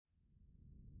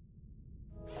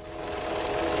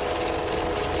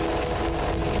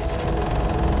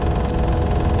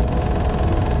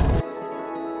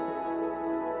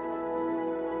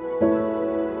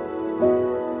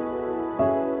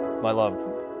my love,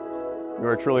 you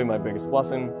are truly my biggest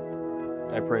blessing.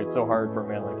 I prayed so hard for a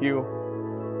man like you,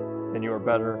 and you are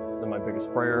better than my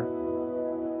biggest prayer,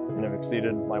 and have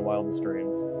exceeded my wildest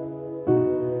dreams.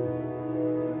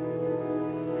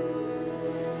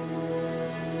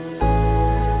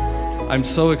 I'm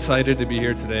so excited to be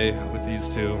here today with these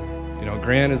two. You know,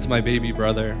 Grant is my baby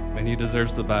brother, and he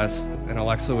deserves the best, and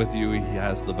Alexa, with you, he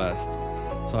has the best.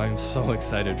 So I'm so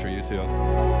excited for you two.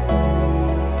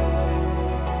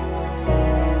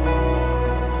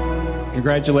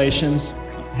 Congratulations.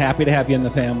 Happy to have you in the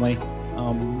family.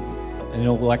 I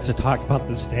know Alexa talked about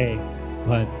this day,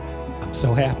 but I'm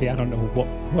so happy. I don't know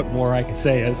what more I can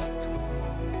say is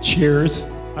cheers.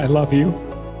 I love you.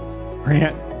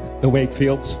 Grant, the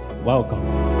Wakefields, welcome.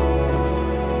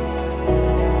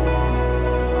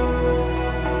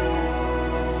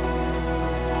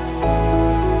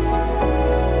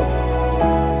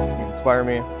 You inspire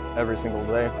me every single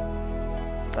day.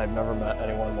 I've never met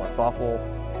anyone more thoughtful,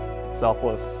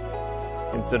 selfless,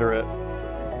 considerate,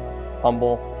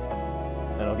 humble,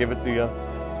 and I'll give it to you,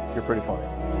 you're pretty funny.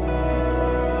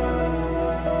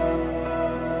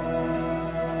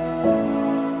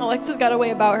 Alexa's got a way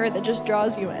about her that just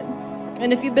draws you in.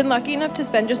 And if you've been lucky enough to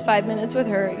spend just 5 minutes with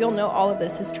her, you'll know all of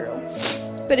this is true.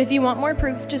 But if you want more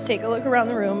proof, just take a look around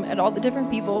the room at all the different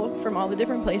people from all the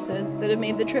different places that have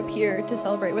made the trip here to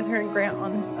celebrate with her and Grant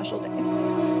on this special day.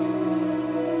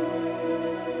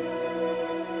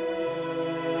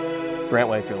 Grant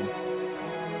Wakefield,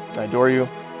 I adore you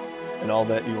and all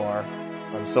that you are.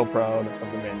 I'm so proud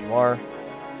of the man you are.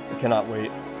 I cannot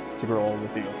wait to grow old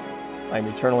with you. I am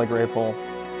eternally grateful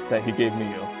that he gave me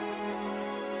you.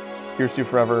 Here's to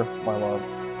forever, my love.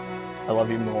 I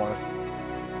love you more.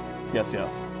 Yes,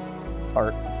 yes.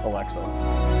 Heart, Alexa.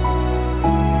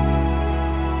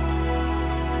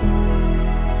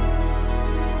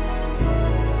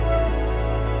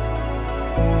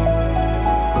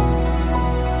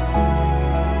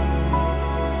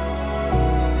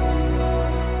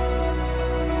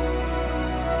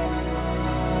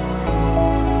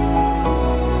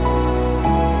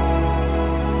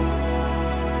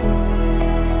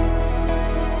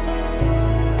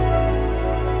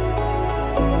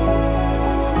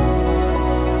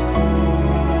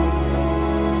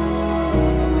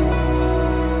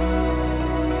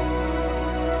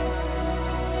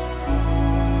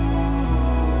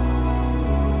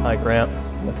 I, Grant,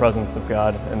 in the presence of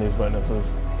God and these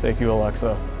witnesses, take you,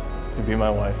 Alexa, to be my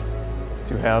wife,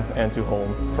 to have and to hold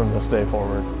from this day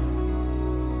forward.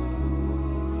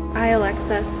 I,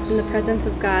 Alexa, in the presence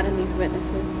of God and these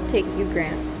witnesses, take you,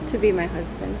 Grant, to be my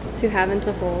husband, to have and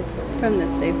to hold from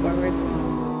this day forward.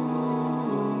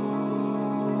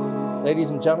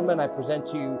 Ladies and gentlemen, I present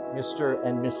to you Mr.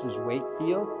 and Mrs.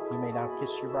 Wakefield. You may now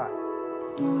kiss your bride.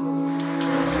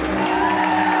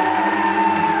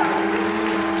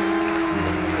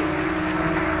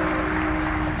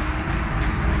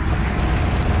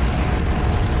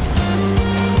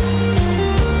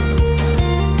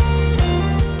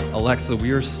 Alexa,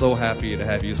 we are so happy to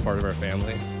have you as part of our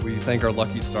family. We thank our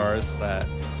lucky stars that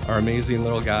our amazing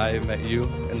little guy met you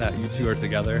and that you two are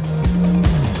together.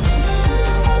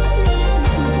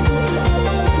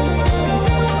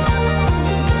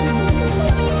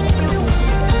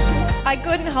 I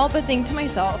couldn't help but think to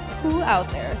myself, who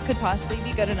out there could possibly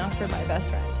be good enough for my best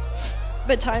friend?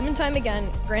 But time and time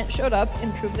again, Grant showed up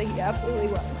and proved that he absolutely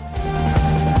was.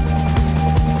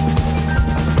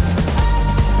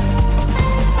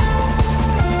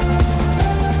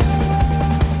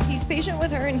 He's patient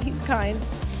with her and he's kind.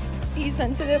 He's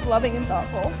sensitive, loving, and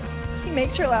thoughtful. He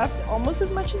makes her laugh almost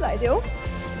as much as I do.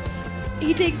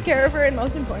 He takes care of her, and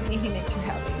most importantly, he makes her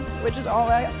happy, which is all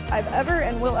I've ever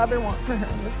and will ever want for her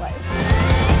in this life.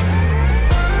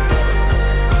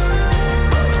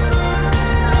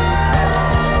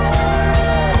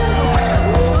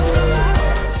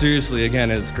 Seriously,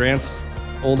 again, as Grant's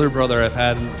older brother, I've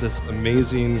had this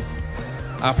amazing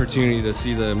opportunity to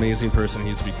see the amazing person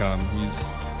he's become. He's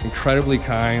incredibly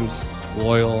kind,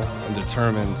 loyal, and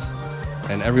determined,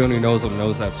 and everyone who knows him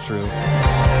knows that's true.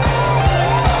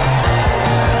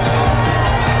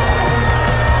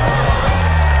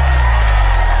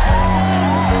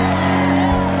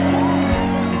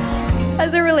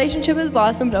 As their relationship has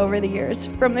blossomed over the years,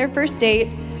 from their first date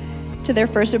to their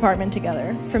first apartment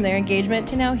together, from their engagement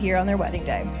to now here on their wedding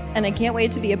day. And I can't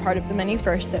wait to be a part of the many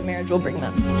firsts that marriage will bring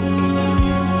them.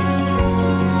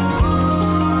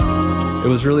 It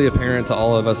was really apparent to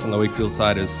all of us on the Wakefield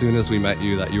side as soon as we met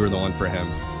you that you were the one for him.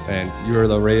 And you were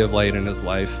the ray of light in his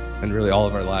life and really all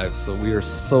of our lives. So we are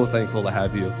so thankful to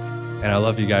have you. And I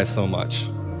love you guys so much.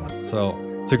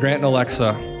 So to Grant and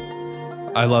Alexa,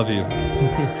 I love you.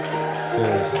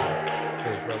 Cheers.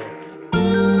 Cheers, brother.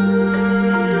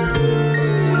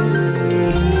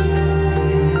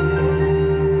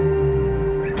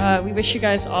 We wish you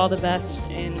guys all the best,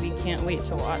 and we can't wait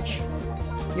to watch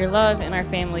your love and our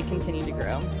family continue to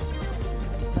grow.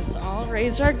 Let's all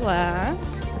raise our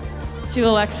glass to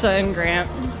Alexa and Grant.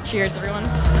 Cheers, everyone.